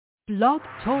Blog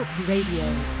Talk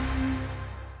Radio.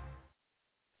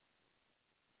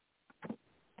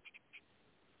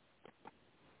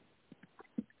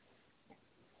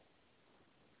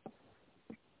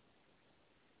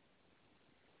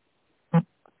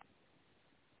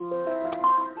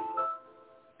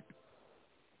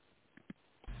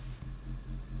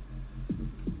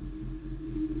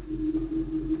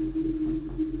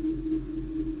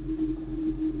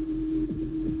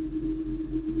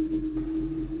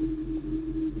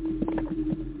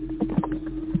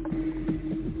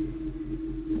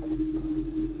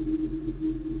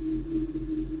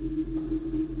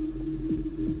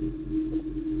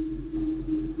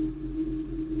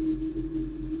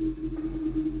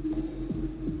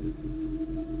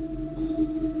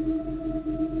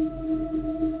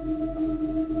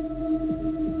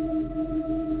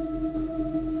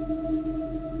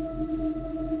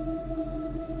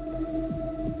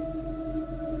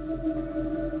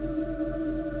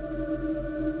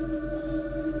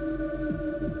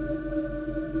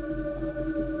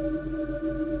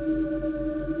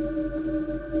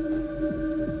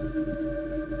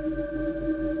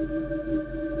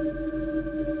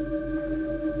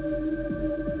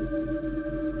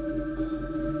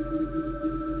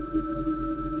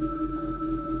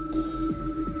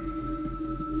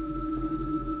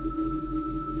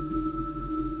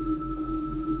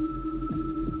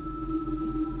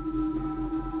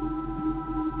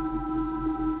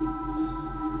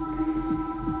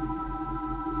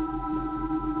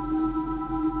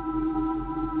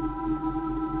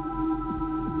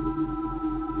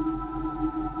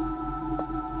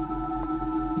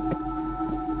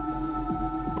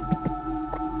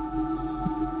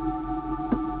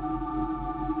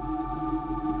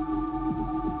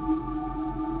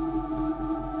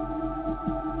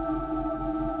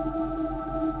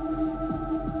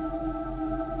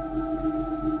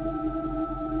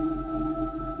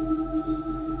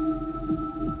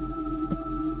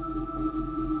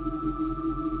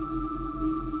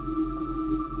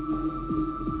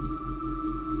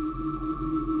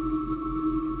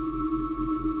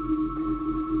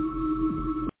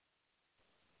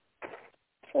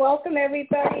 Welcome,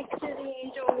 everybody, to the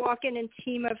Angel Walk-In and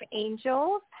Team of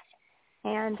Angels.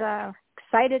 And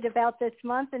excited about this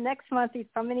month. And next month, there's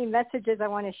so many messages I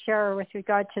want to share with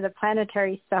regard to the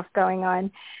planetary stuff going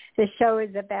on. This show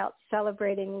is about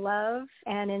celebrating love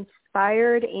and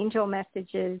inspired angel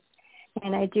messages.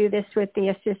 And I do this with the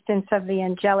assistance of the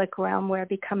angelic realm, where I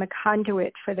become a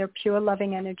conduit for their pure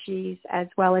loving energies as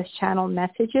well as channel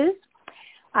messages.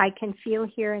 I can feel,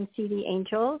 hear, and see the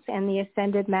angels and the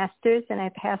ascended masters, and I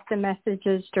pass the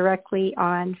messages directly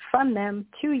on from them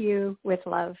to you with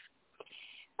love.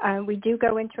 We do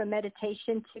go into a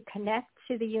meditation to connect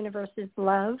to the universe's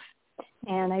love,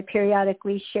 and I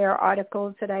periodically share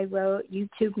articles that I wrote,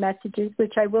 YouTube messages,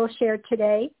 which I will share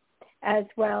today, as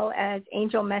well as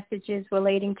angel messages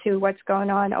relating to what's going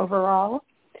on overall,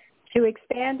 to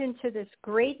expand into this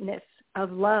greatness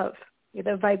of love,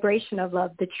 the vibration of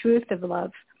love, the truth of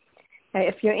love.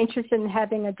 If you're interested in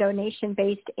having a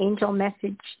donation-based angel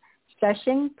message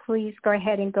session, please go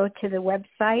ahead and go to the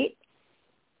website.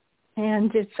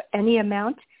 And it's any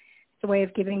amount. It's a way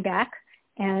of giving back.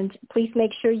 And please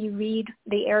make sure you read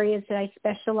the areas that I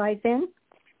specialize in.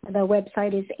 The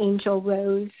website is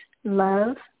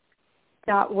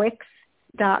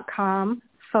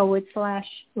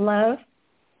angelrose.wix.com/love.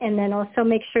 And then also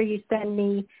make sure you send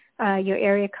me your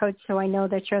area code so I know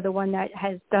that you're the one that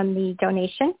has done the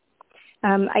donation.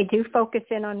 I do focus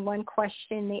in on one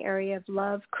question in the area of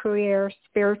love, career,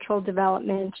 spiritual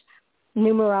development,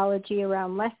 numerology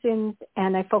around lessons,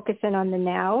 and I focus in on the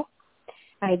now.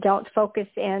 I don't focus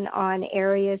in on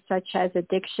areas such as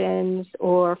addictions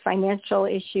or financial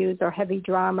issues or heavy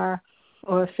drama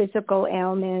or physical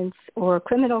ailments or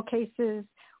criminal cases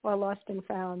or lost and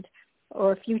found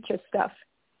or future stuff.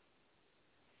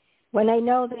 When I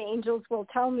know, the angels will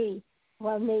tell me,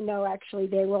 well, they know actually,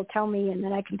 they will tell me, and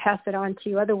then I can pass it on to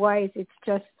you. Otherwise, it's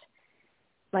just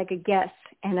like a guess,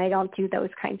 and I don't do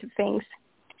those kinds of things.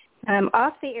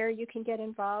 Off the air, you can get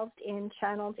involved in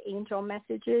channeled angel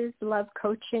messages, love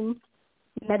coaching,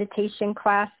 meditation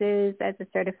classes as a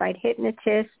certified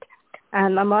hypnotist.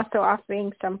 I'm also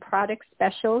offering some product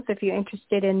specials. If you're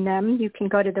interested in them, you can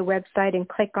go to the website and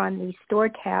click on the store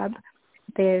tab.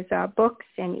 There's books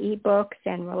and ebooks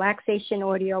and relaxation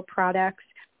audio products.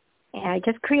 And I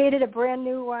just created a brand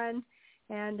new one,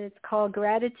 and it's called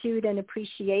Gratitude and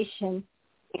Appreciation.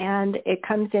 And it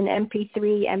comes in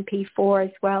MP3, MP4,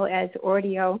 as well as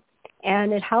audio.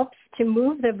 And it helps to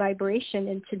move the vibration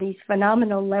into these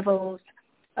phenomenal levels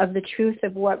of the truth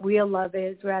of what real love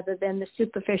is rather than the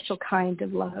superficial kind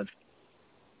of love.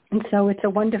 And so it's a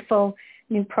wonderful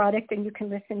new product, and you can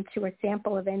listen to a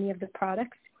sample of any of the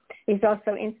products. There's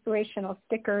also inspirational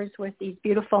stickers with these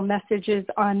beautiful messages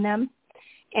on them,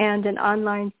 and an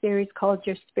online series called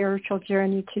Your Spiritual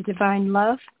Journey to Divine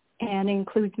Love, and it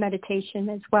includes meditation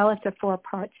as well. It's a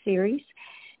 4-part series.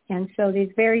 And so there's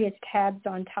various tabs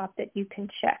on top that you can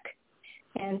check.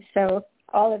 And so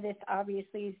all of this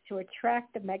obviously is to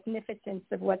attract the magnificence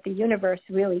of what the universe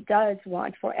really does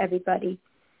want for everybody,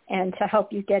 and to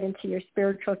help you get into your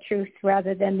spiritual truth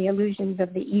rather than the illusions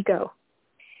of the ego.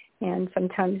 And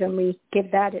sometimes when we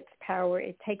give that its power,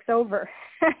 it takes over.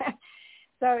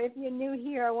 So if you're new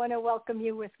here, I want to welcome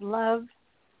you with love,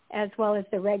 as well as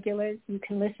the regulars. You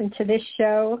can listen to this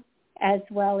show as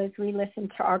well as re-listen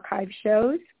to archive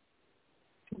shows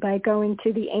by going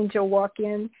to the Angel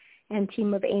Walk-In and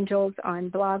Team of Angels on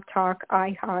Blog Talk,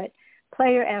 iHeart,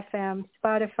 Player FM,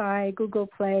 Spotify, Google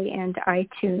Play, and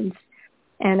iTunes.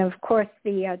 And, of course,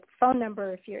 the phone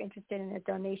number, if you're interested in a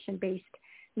donation-based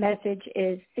message,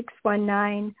 is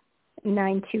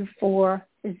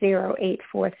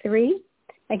 619-924-0843.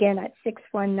 Again, at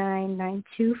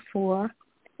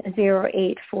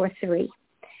 619-924-0843.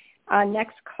 Our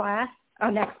next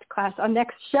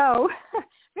show, I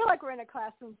feel like we're in a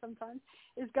classroom sometimes,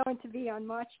 is going to be on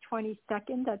March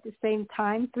 22nd at the same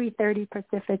time, 3:30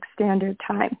 Pacific Standard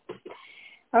Time.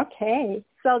 Okay,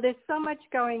 so there's so much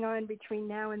going on between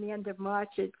now and the end of March.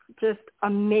 It's just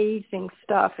amazing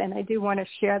stuff, and I do want to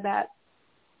share that.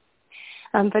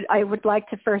 But I would like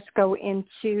to first go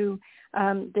into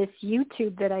this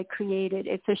YouTube that I created.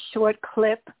 It's a short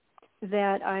clip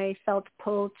that I felt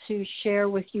pulled to share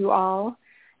with you all,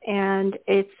 and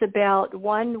it's about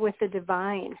one with the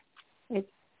divine.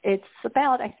 It's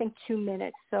about, I think, 2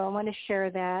 minutes, so I want to share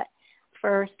that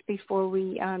first before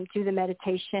we do the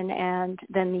meditation and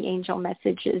then the angel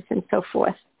messages and so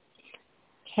forth.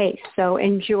 Okay, so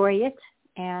enjoy it,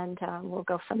 and we'll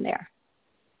go from there.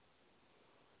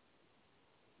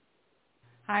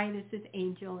 Hi, this is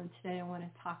Angel, and today I want to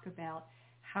talk about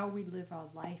how we live our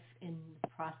life in the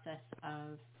process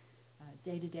of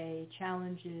day-to-day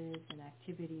challenges and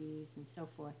activities and so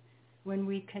forth. When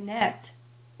we connect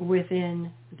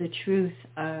within the truth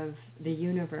of the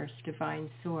universe,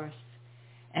 divine source,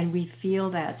 and we feel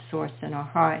that source in our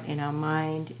heart, in our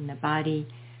mind, in the body,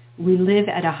 we live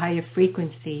at a higher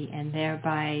frequency, and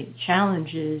thereby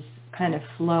challenges kind of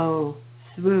flow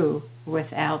through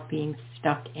without being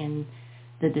stuck in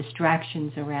the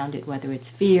distractions around it, whether it's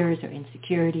fears or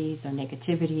insecurities or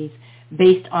negativities,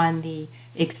 based on the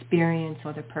experience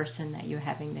or the person that you're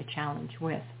having the challenge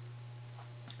with.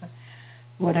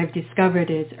 What I've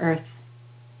discovered is Earth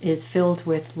is filled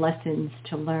with lessons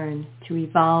to learn, to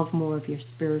evolve more of your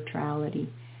spirituality,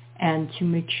 and to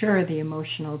mature the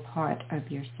emotional part of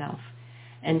yourself.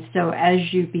 And so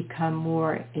as you become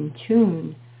more in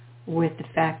tune with the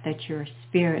fact that you're a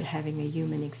spirit having a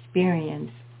human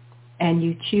experience, and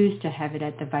you choose to have it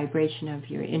at the vibration of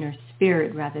your inner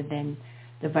spirit rather than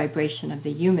the vibration of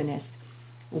the humanist,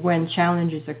 when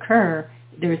challenges occur,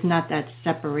 there's not that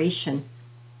separation.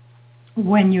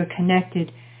 When you're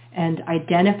connected and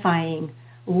identifying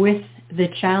with the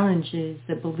challenges,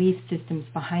 the belief systems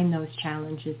behind those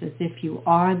challenges, as if you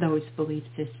are those belief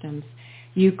systems,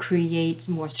 you create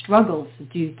more struggles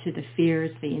due to the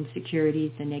fears, the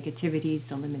insecurities, the negativities,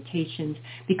 the limitations,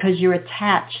 because you're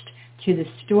attached to the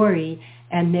story,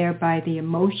 and thereby the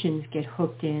emotions get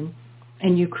hooked in,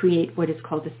 and you create what is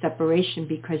called a separation,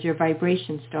 because your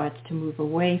vibration starts to move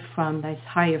away from this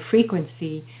higher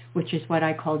frequency, which is what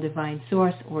I call divine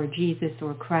source, or Jesus,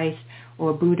 or Christ,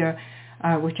 or Buddha,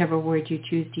 whichever word you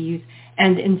choose to use.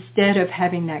 And instead of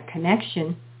having that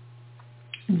connection,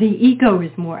 the ego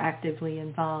is more actively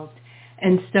involved.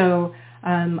 And so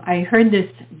I heard this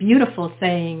beautiful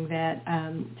saying that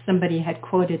somebody had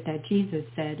quoted that Jesus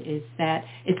said, is that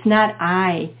it's not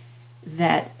I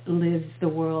that lives the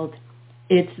world,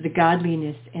 it's the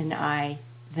godliness in I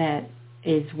that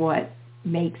is what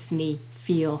makes me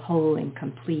feel whole and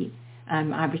complete.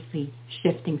 I'm obviously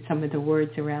shifting some of the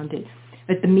words around it.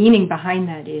 But the meaning behind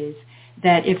that is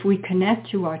that if we connect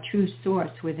to our true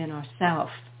source within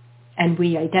ourselves and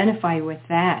we identify with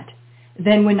that,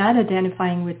 then we're not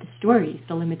identifying with the stories,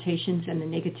 the limitations and the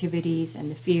negativities and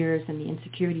the fears and the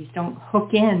insecurities don't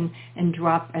hook in and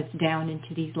drop us down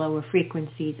into these lower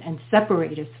frequencies and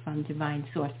separate us from divine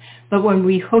source. But when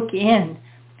we hook in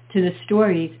to the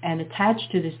stories and attach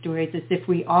to the stories as if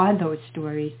we are those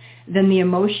stories, then the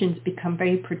emotions become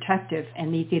very protective,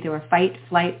 and there's either a fight,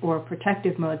 flight, or a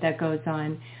protective mode that goes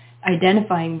on,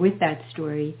 identifying with that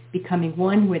story, becoming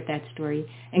one with that story,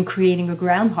 and creating a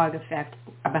groundhog effect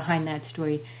behind that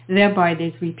story. Thereby,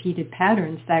 there's repeated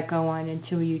patterns that go on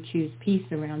until you choose peace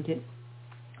around it,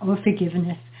 or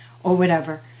forgiveness, or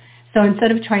whatever. So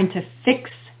instead of trying to fix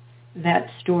that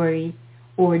story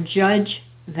or judge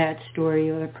that story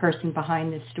or the person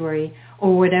behind the story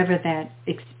or whatever that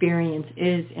experience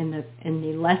is in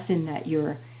the lesson that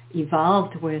you're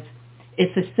evolved with,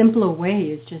 it's a simpler way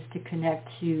is just to connect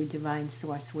to divine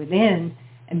source within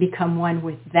and become one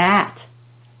with that,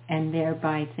 and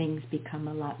thereby things become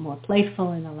a lot more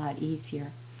playful and a lot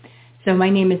easier. So my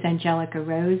name is Angelica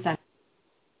Rose.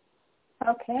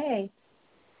 Okay.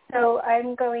 So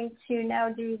I'm going to now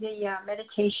do the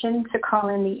meditation to call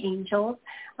in the angels.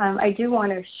 I do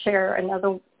want to share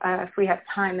another, if we have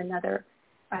time, another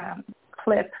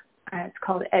clip. It's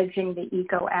called Edging the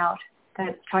Ego Out.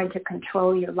 That's trying to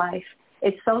control your life.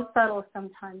 It's so subtle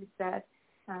sometimes that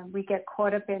we get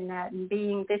caught up in that. And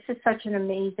this is such an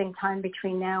amazing time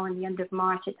between now and the end of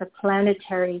March. It's a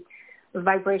planetary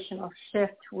vibrational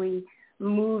shift. We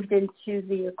moved into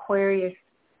the Aquarius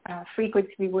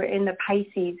frequency. We're in the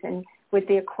Pisces, and with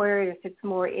the Aquarius, it's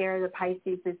more air. The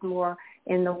Pisces is more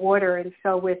in the water. And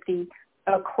so with the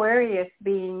Aquarius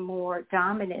being more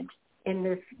dominant in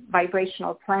this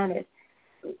vibrational planet,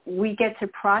 we get to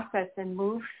process and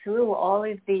move through all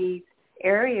of these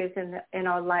areas in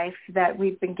our life that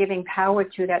we've been giving power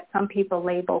to, that some people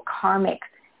label karmic.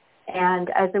 And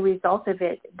as a result of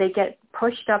it, they get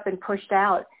pushed up and pushed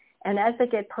out. And as they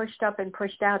get pushed up and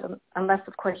pushed out, unless,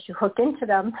 of course, you hook into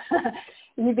them,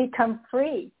 you become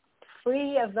free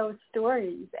of those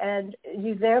stories. And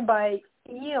you thereby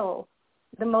feel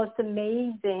the most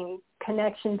amazing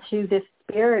connection to this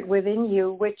spirit within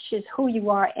you, which is who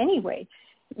you are anyway.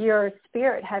 Your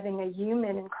spirit having a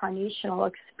human incarnational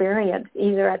experience,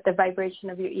 either at the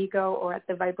vibration of your ego or at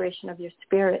the vibration of your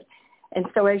spirit. And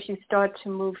so as you start to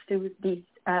move through these,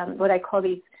 what I call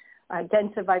these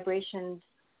denser vibrations,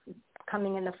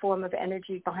 coming in the form of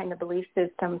energy behind the belief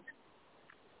systems,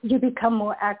 you become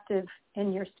more active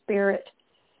in your spirit,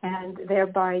 and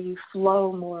thereby you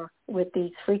flow more with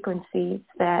these frequencies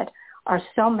that are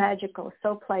so magical,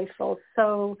 so playful,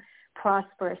 so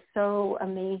prosperous, so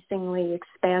amazingly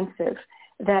expansive,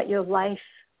 that your life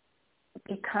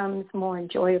becomes more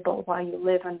enjoyable while you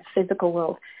live in the physical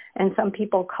world. And some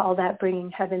people call that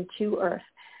bringing heaven to earth.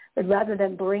 But rather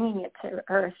than bringing it to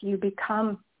earth, you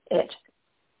become it.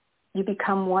 You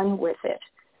become one with it.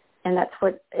 And that's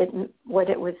what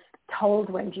it was told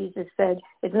when Jesus said,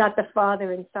 it's not the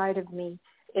Father inside of me,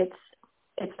 it's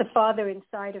the Father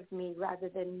inside of me rather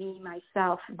than me,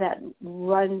 myself, that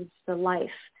runs the life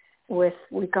with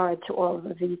regard to all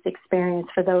of these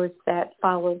experiences for those that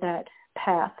follow that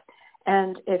path.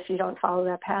 And if you don't follow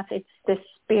that path, it's the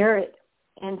spirit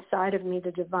inside of me,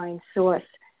 the divine source,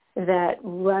 that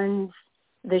runs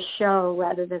the show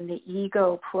rather than the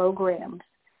ego programs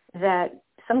that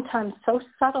sometimes so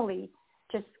subtly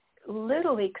just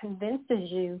literally convinces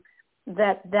you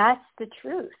that that's the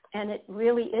truth. And it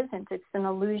really isn't. It's an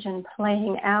illusion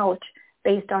playing out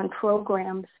based on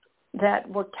programs that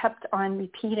were kept on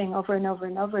repeating over and over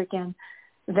and over again,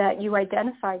 that you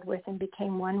identified with and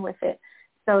became one with it.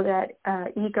 So that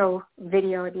ego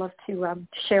video I'd love to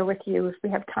share with you if we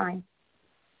have time.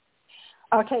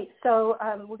 Okay, so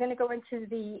we're going to go into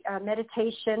the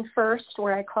meditation first,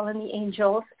 where I call in the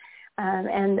angels.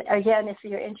 And again, if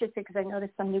you're interested, because I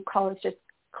noticed some new callers just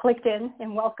clicked in,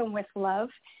 and welcome with love.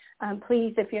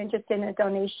 Please, if you're interested in a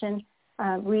donation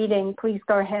reading, please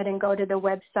go ahead and go to the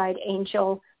website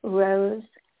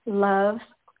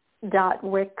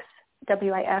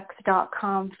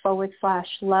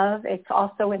angelroselove.wix.com/love. It's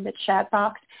also in the chat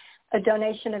box. A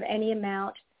donation of any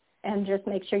amount, and just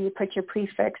make sure you put your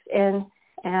prefix in,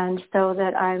 and so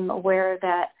that I'm aware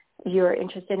that you're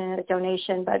interested in a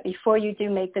donation. But before you do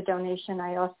make the donation,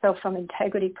 I also, from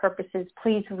integrity purposes,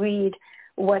 please read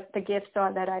what the gifts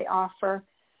are that I offer,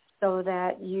 so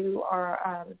that you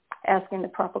are asking the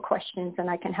proper questions and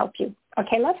I can help you.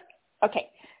 Okay, love? Okay,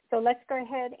 so let's go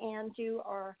ahead and do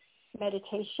our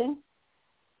meditation.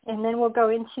 And then we'll go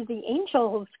into the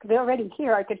angels. They're already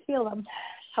here. I could feel them.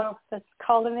 So let's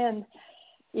call them in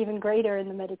even greater in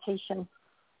the meditation.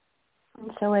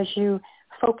 And so as you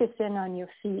focus in on your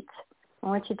feet, I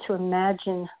want you to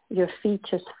imagine your feet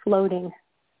just floating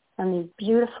on these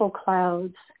beautiful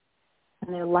clouds,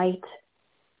 and they're light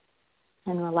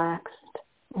and relaxed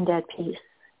and at peace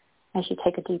as you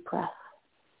take a deep breath.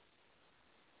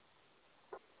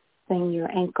 Bring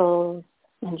your ankles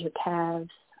and your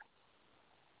calves.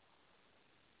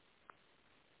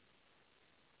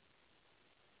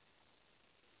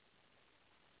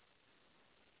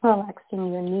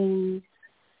 Relaxing your knees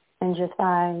and your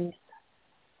thighs.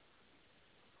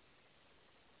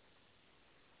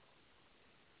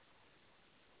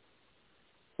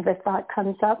 If a thought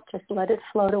comes up, just let it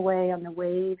float away on the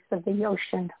waves of the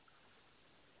ocean.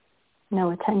 No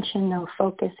attention, no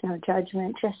focus, no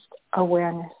judgment, just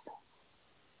awareness.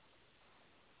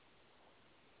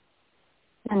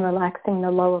 And relaxing the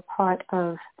lower part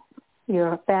of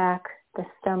your back, the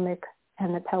stomach,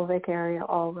 and the pelvic area,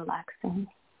 all relaxing.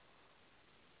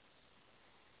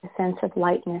 A sense of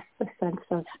lightness, a sense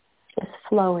of just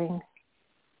flowing.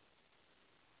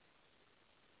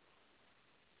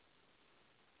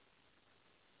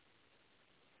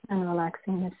 And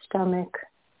relaxing the stomach,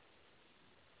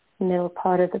 middle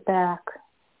part of the back.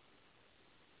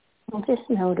 And just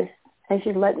notice, as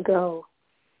you let go,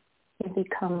 you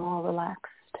become more relaxed.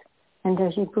 And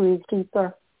as you breathe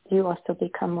deeper, you also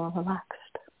become more relaxed.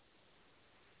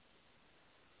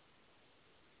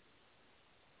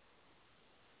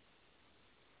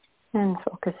 And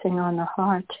focusing on the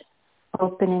heart,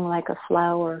 opening like a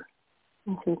flower.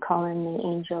 As we call in the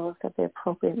angels of the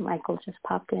appropriate, Michael just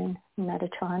popped in,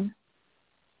 Metatron.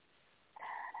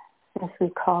 As we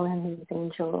call in these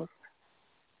angels,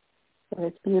 for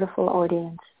this beautiful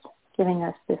audience, giving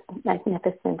us this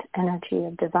magnificent energy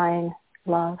of divine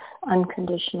love,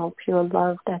 unconditional, pure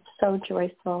love that's so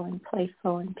joyful and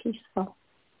playful and peaceful.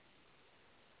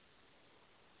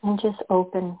 And just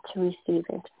open to receive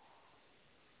it.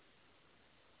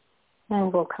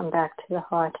 And we'll come back to the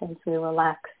heart as we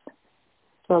relax,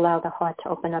 to allow the heart to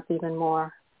open up even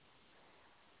more.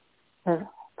 The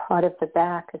part of the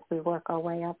back as we work our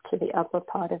way up to the upper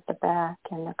part of the back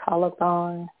and the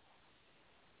collarbone,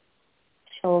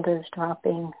 shoulders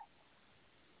dropping,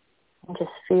 and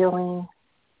just feeling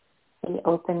the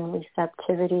open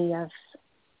receptivity of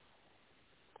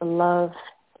the love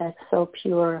that's so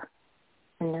pure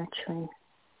and nurturing.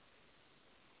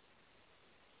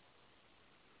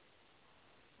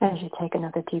 As you take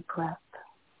another deep breath,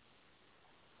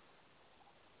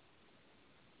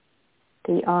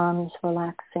 the arms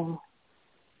relaxing,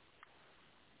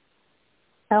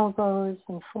 elbows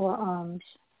and forearms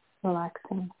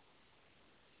relaxing,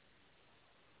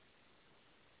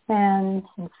 hands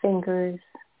and fingers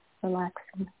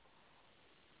relaxing.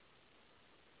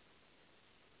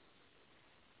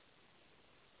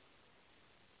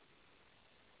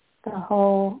 The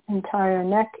whole entire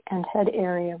neck and head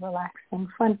area relaxing,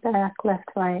 front, back, left,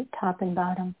 right, top and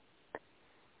bottom.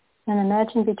 And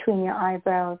imagine between your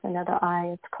eyebrows another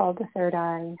eye. It's called the third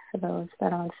eye for those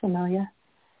that aren't familiar,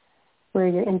 where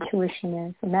your intuition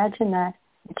is. Imagine that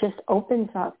it just opens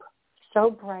up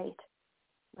so bright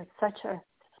with such a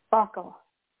sparkle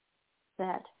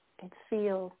that it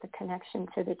feels the connection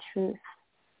to the truth.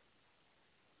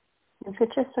 And for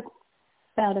just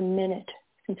about a minute,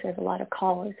 since we have a lot of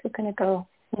callers, we're going to go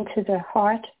into the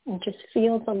heart and just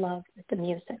feel the love with the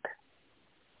music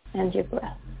and your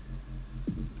breath.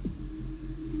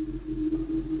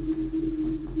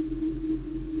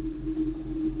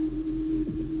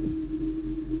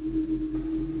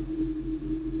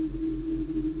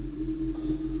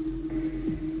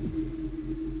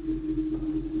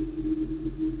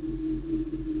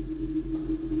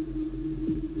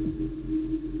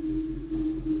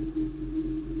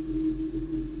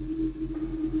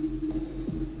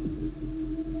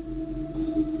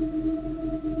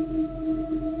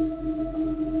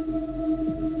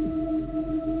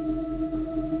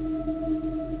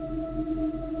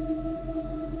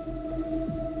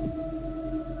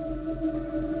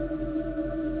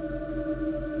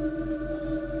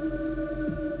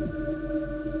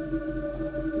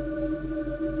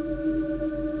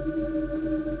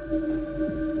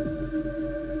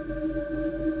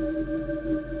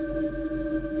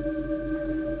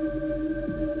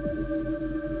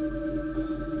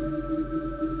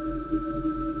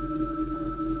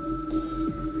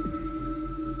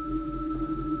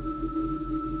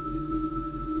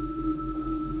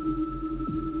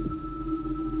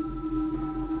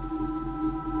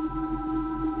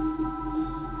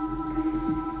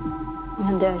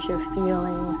 And as you're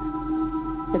feeling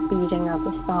the beating of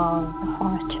the song, the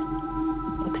heart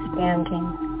expanding,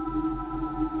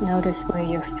 notice where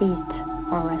your feet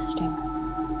are resting.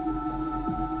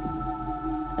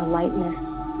 The lightness,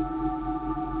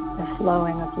 the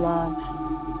flowing of love,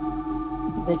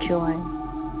 the joy.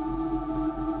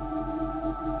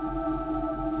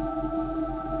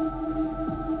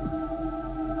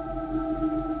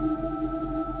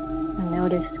 And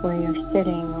notice where you're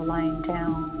sitting or lying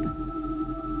down.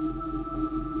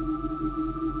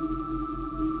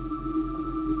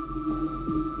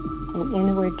 An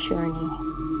inward journey.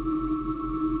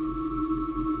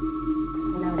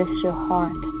 Notice your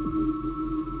heart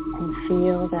and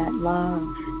feel that love,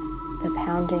 the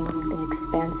pounding, the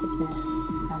expansiveness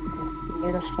of this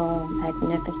beautiful,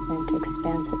 magnificent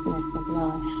expansiveness of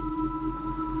love.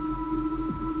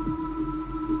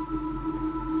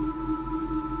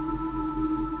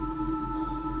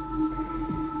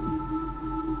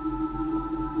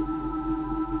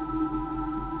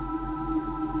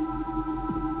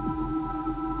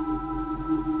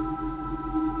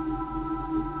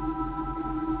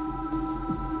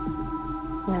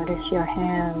 Notice your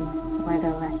hands where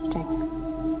they're resting.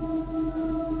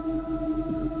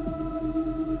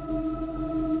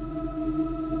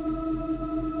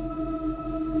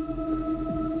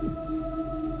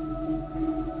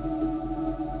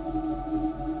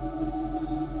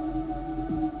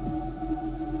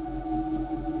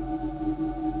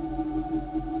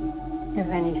 If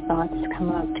any thoughts come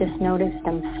up, just notice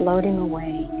them floating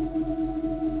away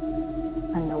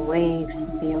on the waves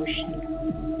of the ocean.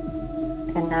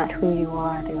 They're not who you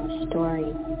are, they're a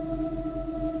story.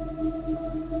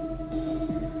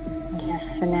 Just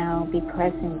for now, be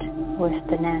present with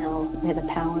the now, where the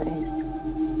power is.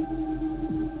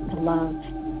 The love,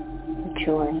 the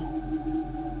joy,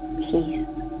 peace,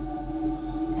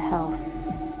 the health,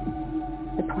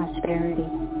 the prosperity,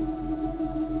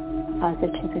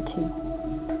 positivity.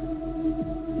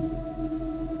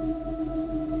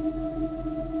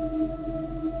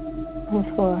 And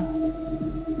for a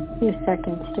few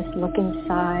seconds, just look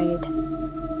inside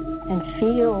and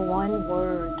feel one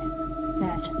word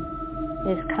that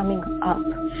is coming up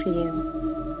for you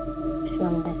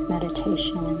from this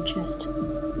meditation, and just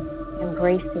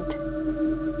embrace it.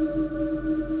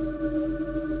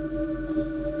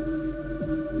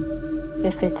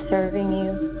 If it's serving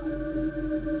you,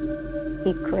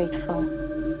 be grateful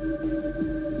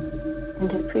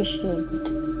and appreciate it.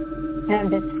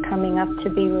 And if it's coming up to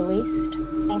be released,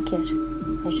 thank it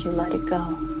as you let it go.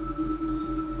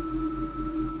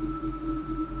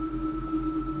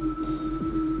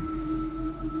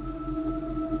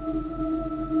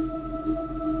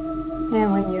 And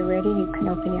when you're ready, you can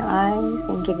open your eyes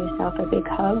and give yourself a big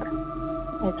hug.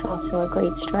 It's also a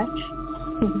great stretch.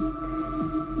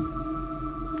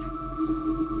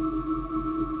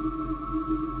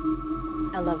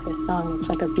 I love this song. It's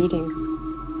like a beating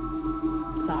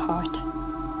of the heart.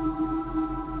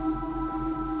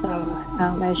 So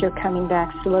as you're coming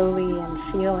back slowly and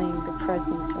feeling the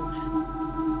presence of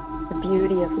the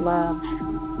beauty of love,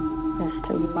 just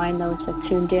to remind those that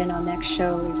tuned in, our next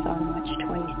show is on March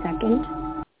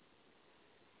 22nd.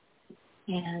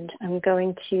 And I'm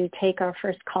going to take our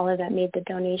first caller that made the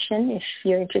donation. If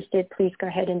you're interested, please go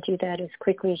ahead and do that as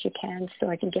quickly as you can so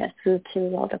I can get through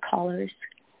to all the callers.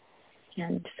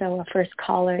 And so our first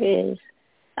caller is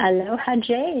Aloha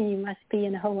Jay. You must be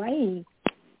in Hawaii.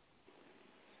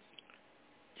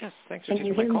 Yes, thanks for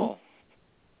taking my call.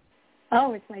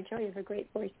 Oh, it's my joy. You have a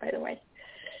great voice, by the way.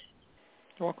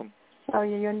 You're welcome. So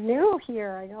you're new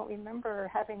here. I don't remember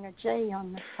having a J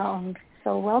on the phone.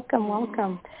 So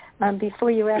welcome.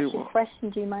 Before you ask your question,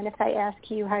 do you mind if I ask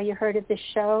you how you heard of the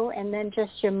show, and then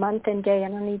just your month and day? I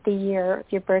don't need the year of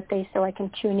your birthday so I can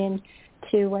tune in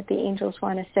to what the angels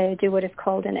want to say, do what is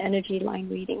called an energy line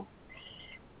reading.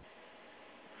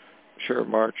 Sure,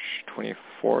 March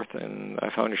 24th, and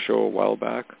I found your show a while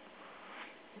back.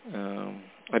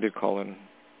 I did call in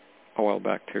a while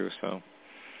back too, so.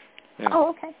 Yeah. Oh,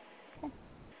 okay.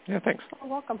 Yeah, thanks. Well,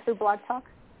 welcome through Blog Talk.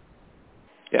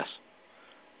 Yes.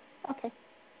 Okay.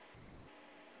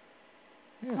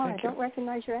 Yeah, I don't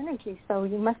recognize your energy, so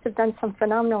you must have done some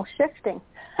phenomenal shifting.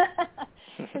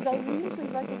 Because I usually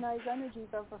recognize energies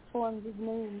over forms of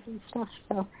names and stuff,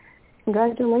 so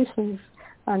congratulations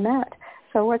on that.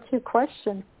 So what's your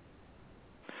question?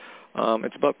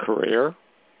 It's about career.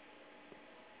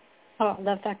 Oh, I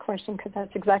love that question because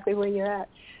that's exactly where you're at.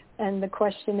 And the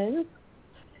question is?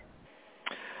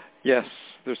 Yes,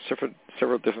 there's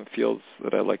several different fields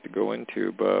that I'd like to go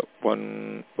into, but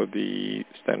one would be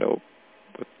stand out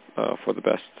with, for the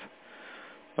best.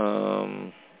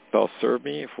 That'll serve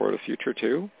me for the future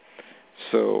too.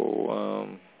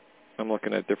 So I'm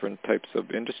looking at different types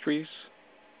of industries,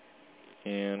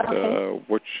 and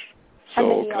which.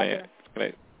 So can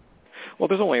I? Well,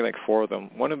 there's only like 4 of them.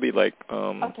 One would be like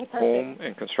home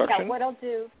and construction. Yeah, what I'll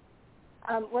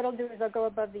do is I'll go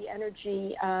above the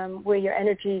energy where your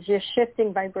energy is. You're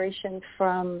shifting vibration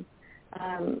from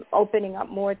opening up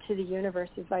more to the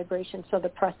universe's vibration so the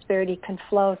prosperity can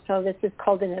flow. So this is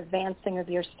called an advancing of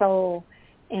your soul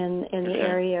in the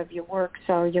area of your work.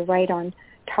 So you're right on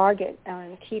target.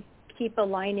 Keep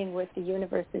aligning with the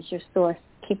universe as your source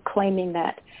keep claiming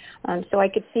that. So I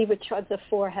could see which of the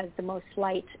four has the most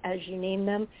light as you name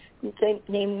them.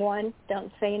 Name one.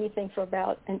 Don't say anything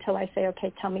until I say,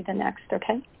 okay, tell me the next,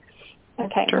 okay?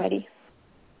 Okay, sure. I'm ready.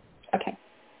 Okay.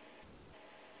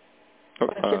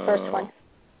 What's your first one?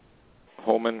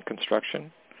 Home and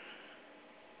construction.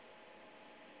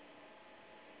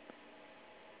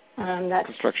 That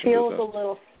construction feels business. a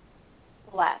little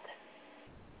flat.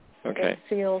 Okay. It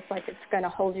feels like it's going to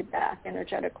hold you back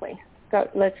energetically. So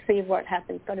let's see what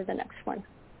happens. Go to the next one.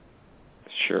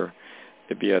 Sure.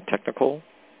 It'd be a technical,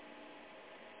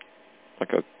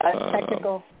 like a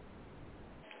technical.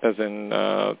 As in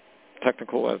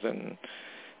technical, as in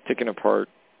taking apart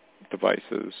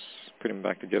devices, putting them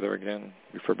back together again,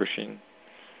 refurbishing.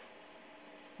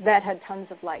 That had tons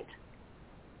of light.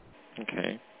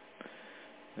 Okay.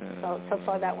 So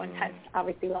far that one has,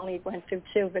 obviously we only went through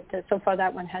two, but so far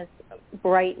that one has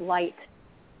bright light.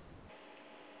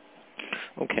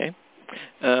 Okay.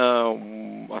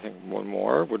 I think one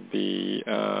more would be,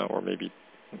 or maybe,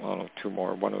 I don't know, two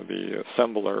more. One would be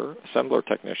assembler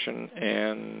technician,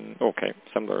 and, okay,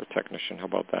 assembler technician. How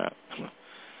about that?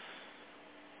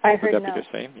 I heard would that no. be the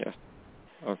same? Yes.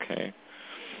 Okay.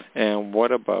 And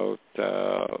what about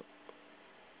the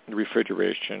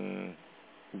refrigeration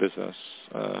business?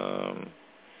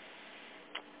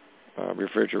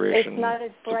 Refrigeration It's not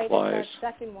as bright supplies. as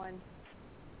that second one.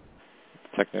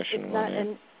 Technician it's one. Not,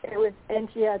 and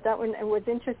that one. And what's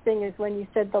interesting is when you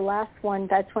said the last one,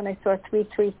 that's when I saw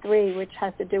 333, which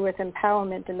has to do with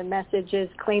empowerment, and the message is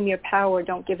claim your power,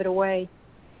 don't give it away.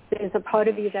 There's a part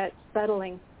of you that's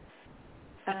settling.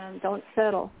 Don't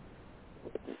settle.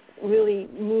 Really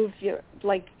move your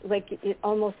like it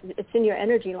almost. It's in your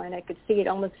energy line. I could see it.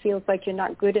 Almost feels like you're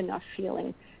not good enough.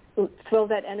 Feeling. Throw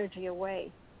that energy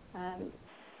away.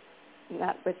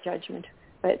 Not with judgment,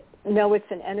 but know it's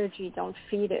an energy. Don't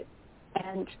feed it.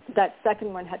 And that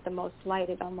second one had the most light.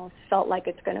 It almost felt like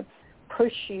it's going to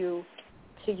push you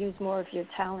to use more of your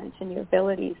talents and your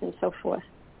abilities and so forth.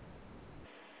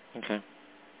 Okay.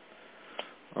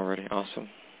 Already awesome.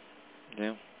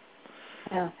 Yeah.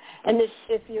 Yeah. And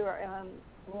if you're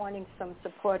wanting some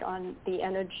support on the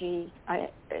energy,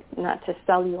 not to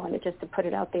sell you on it, just to put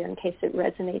it out there in case it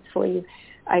resonates for you,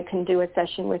 I can do a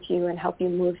session with you and help you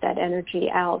move that energy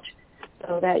out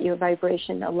so that your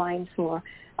vibration aligns more.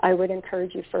 I would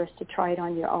encourage you first to try it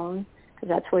on your own because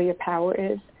that's where your power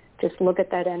is. Just look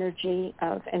at that energy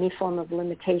of any form of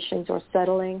limitations or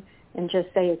settling and just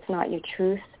say it's not your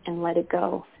truth and let it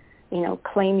go.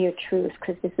 Claim your truth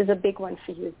because this is a big one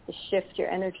for you, to shift your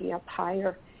energy up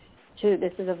higher.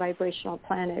 This is a vibrational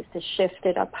planet, to shift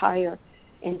it up higher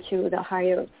into the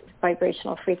higher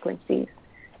vibrational frequencies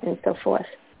and so forth.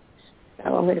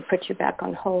 So I'm going to put you back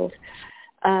on hold.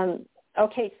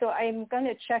 Okay, so I'm going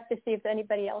to check to see if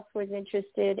anybody else was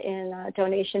interested in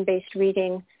donation-based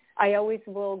reading. I always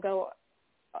will go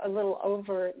a little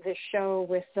over the show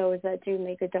with those that do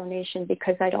make a donation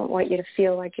because I don't want you to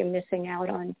feel like you're missing out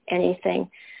on anything.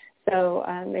 So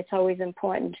it's always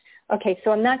important. Okay,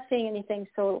 so I'm not seeing anything,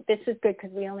 so this is good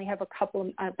because we only have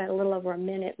about a little over a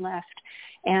minute left.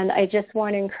 And I just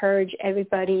want to encourage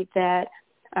everybody that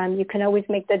you can always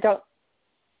make the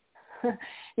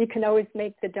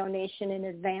donation in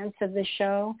advance of the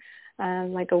show,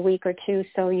 like a week or two,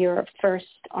 so you're first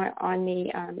on the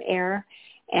air.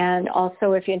 And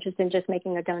also, if you're interested in just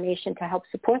making a donation to help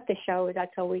support the show,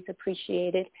 that's always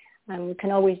appreciated. We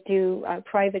can always do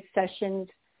private sessions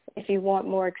if you want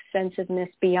more extensiveness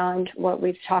beyond what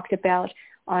we've talked about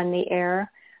on the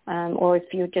air, or if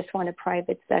you just want a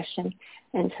private session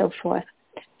and so forth.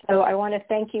 So I want to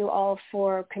thank you all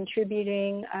for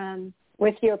contributing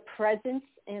with your presence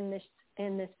in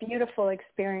this beautiful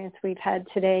experience we've had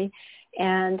today,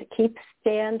 and keep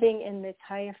standing in this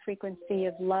higher frequency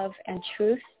of love and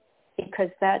truth, because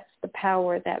that's the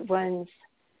power that runs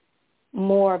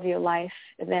more of your life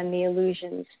than the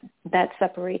illusions that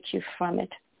separate you from it.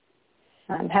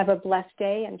 Have a blessed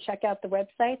day, and check out the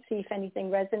website, see if anything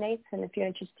resonates, and if you're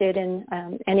interested in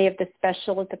any of the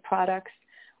products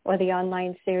or the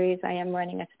online series, I am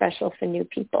running a special for new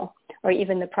people, or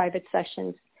even the private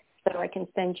sessions, so I can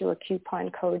send you a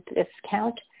coupon code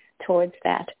discount towards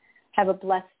that. Have a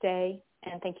blessed day,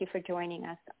 and thank you for joining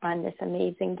us on this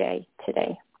amazing day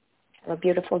today. Have a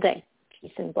beautiful day.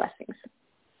 Peace and blessings.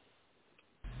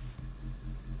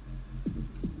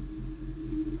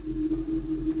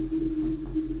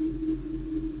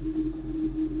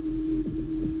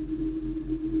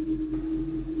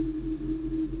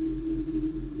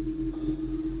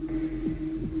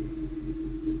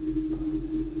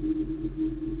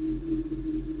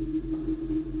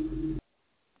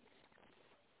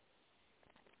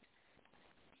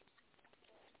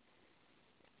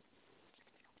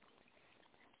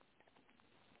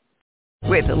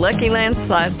 With the Lucky Land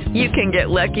Slots, you can get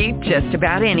lucky just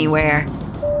about anywhere.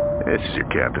 This is your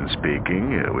captain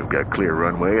speaking. We've got clear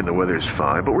runway and the weather's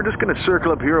fine, but we're just going to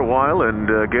circle up here a while and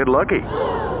get lucky.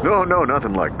 No,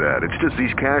 nothing like that. It's just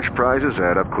these cash prizes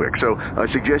add up quick. So I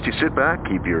suggest you sit back,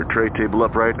 keep your tray table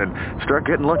upright, and start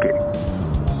getting lucky.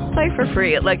 Play for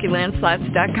free at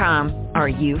LuckyLandSlots.com. Are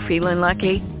you feeling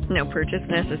lucky? No purchase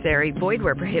necessary. Void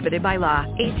where prohibited by law.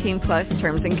 18+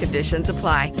 terms and conditions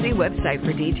apply. See website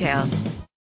for details.